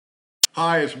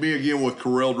Hi, it's me again with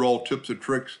Corel Draw Tips and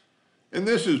Tricks. And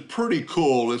this is pretty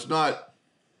cool. It's not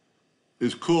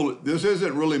as cool. This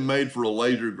isn't really made for a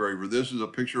laser engraver. This is a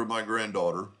picture of my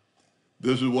granddaughter.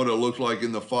 This is what it looks like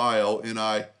in the file. And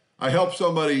I helped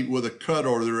somebody with a cut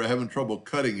order. They're having trouble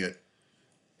cutting it.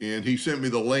 And he sent me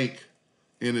the link.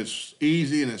 And it's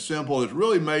easy and it's simple. It's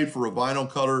really made for a vinyl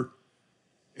cutter.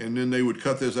 And then they would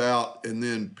cut this out and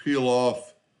then peel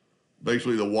off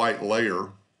basically the white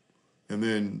layer and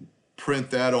then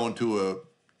print that onto a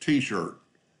t-shirt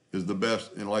is the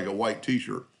best, in like a white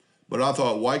t-shirt. But I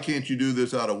thought, why can't you do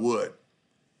this out of wood?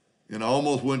 And I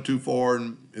almost went too far,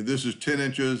 and this is 10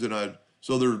 inches,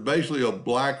 so there's basically a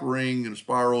black ring and a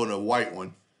spiral and a white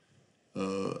one.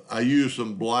 I used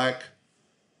some black,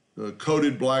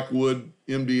 coated black wood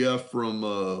MDF from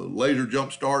Laser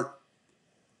Jumpstart,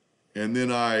 and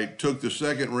then I took the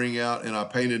second ring out and I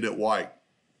painted it white.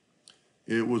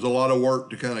 It was a lot of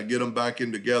work to kind of get them back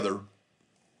in together.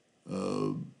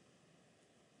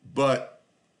 But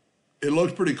it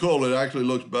looks pretty cool. It actually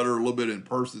looks better a little bit in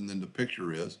person than the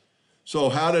picture is. So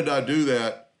how did I do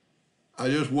that? I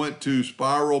just went to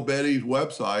Spiral Betty's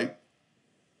website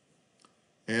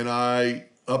and I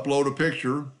upload a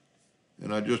picture,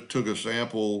 and I just took a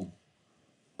sample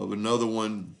of another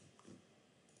one,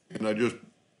 and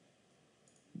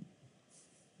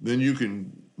then you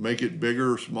can make it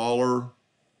bigger or smaller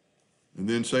and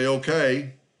then say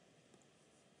okay.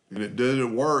 And it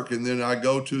didn't work, and then I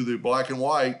go to the black and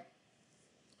white,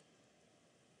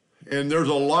 and there's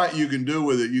a lot you can do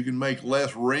with it. You can make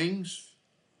less rings,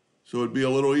 so it'd be a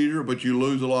little easier, but you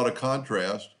lose a lot of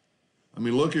contrast. I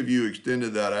mean, look if you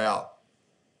extended that out.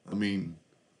 I mean,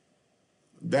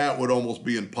 that would almost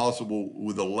be impossible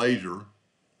with a laser,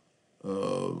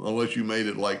 unless you made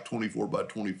it like 24 by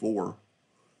 24.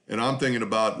 And I'm thinking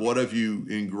about, what if you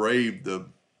engraved the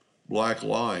black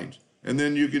lines? And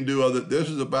then you can do this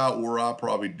is about where I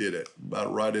probably did it,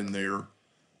 about right in there.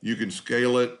 You can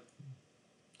scale it,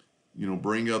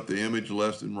 bring up the image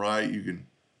left and right. You can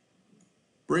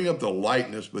bring up the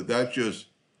lightness, but that's just,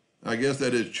 I guess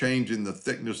that is changing the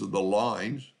thickness of the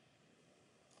lines.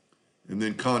 And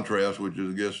then contrast, which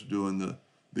is, I guess, doing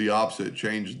the opposite,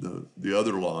 change the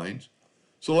other lines.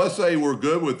 So let's say we're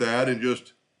good with that and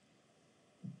just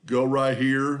go right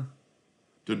here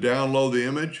to download the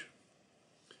image.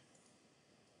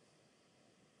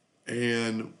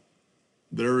 And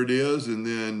there it is, and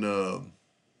then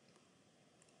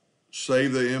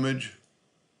save the image.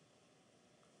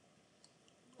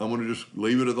 I'm going to just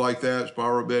leave it like that,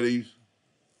 Spiral Betty's.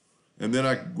 And then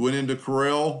I went into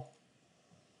Corel,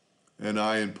 and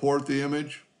I import the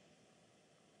image.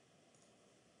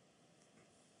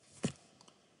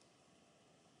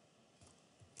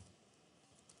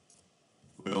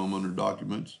 Well, I'm under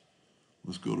Documents.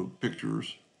 Let's go to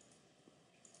Pictures.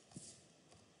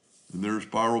 And there's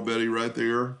Spiral Betty right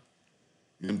there.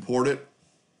 Import it.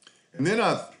 And then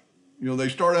they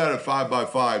start out at 5 by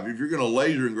 5. If you're going to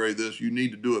laser engrave this, you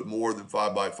need to do it more than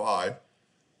 5 by 5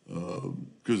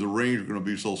 because the rings are going to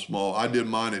be so small. I did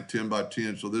mine at 10 by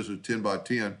 10, so this is 10 by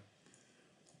 10.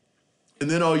 And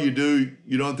then all you do,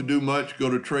 you don't have to do much. Go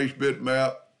to Trace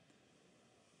Bitmap,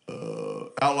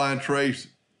 Outline Trace.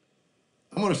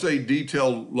 I'm going to say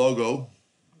Detail Logo.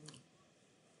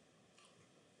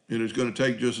 And it's going to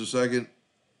take just a second.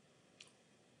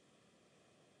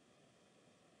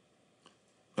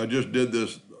 I just did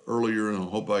this earlier, and I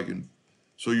hope I can.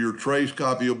 So your trace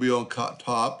copy will be on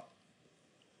top.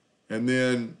 And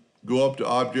then go up to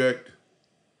Object.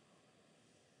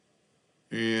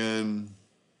 And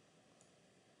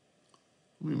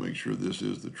let me make sure this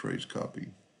is the trace copy.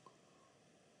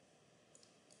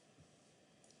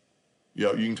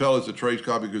 Yeah, you can tell it's a trace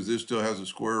copy because this still has a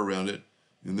square around it,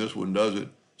 and this one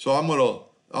doesn't. So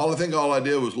all I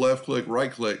did was left click,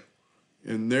 right click,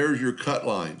 and there's your cut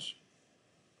lines.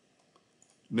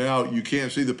 Now you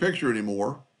can't see the picture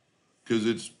anymore because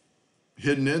it's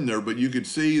hidden in there, but you can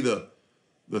see the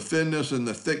thinness and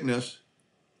the thickness.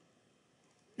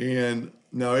 And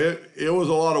now it was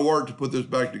a lot of work to put this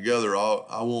back together.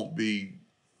 I won't be,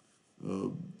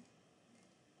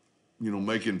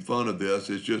 making fun of this.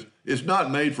 It's not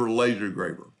made for a laser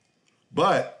engraver.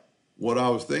 But what I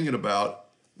was thinking about,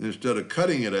 instead of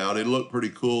cutting it out, it looked pretty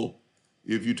cool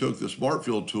if you took the Smart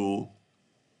Fill tool.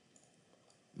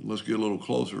 Let's get a little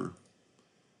closer.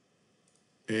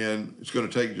 And it's going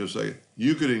to take just a second.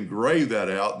 You could engrave that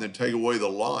out and then take away the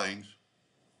lines.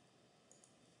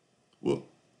 Whoop,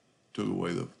 took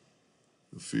away the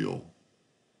fill.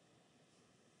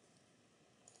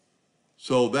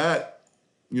 So that,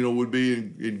 would be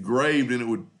engraved, and it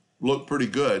would look pretty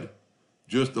good.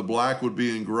 Just the black would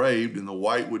be engraved and the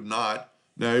white would not.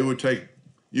 Now it would take,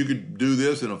 you could do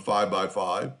this in a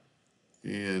 5x5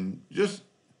 and just,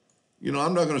 you know,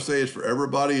 I'm not going to say it's for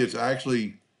everybody. It's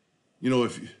actually, you know,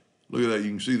 if you look at that,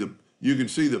 you can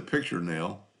see the picture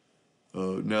now,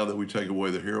 now that we take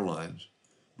away the hairlines,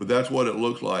 but that's what it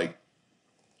looks like.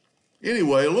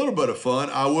 Anyway, a little bit of fun.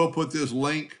 I will put this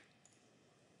link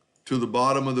to the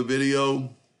bottom of the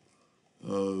video.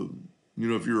 You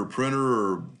know, if you're a printer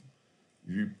or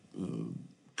you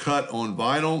cut on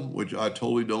vinyl, which I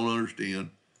totally don't understand,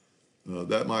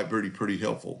 that might be pretty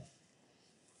helpful.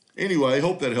 Anyway, I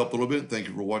hope that helped a little bit. Thank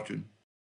you for watching.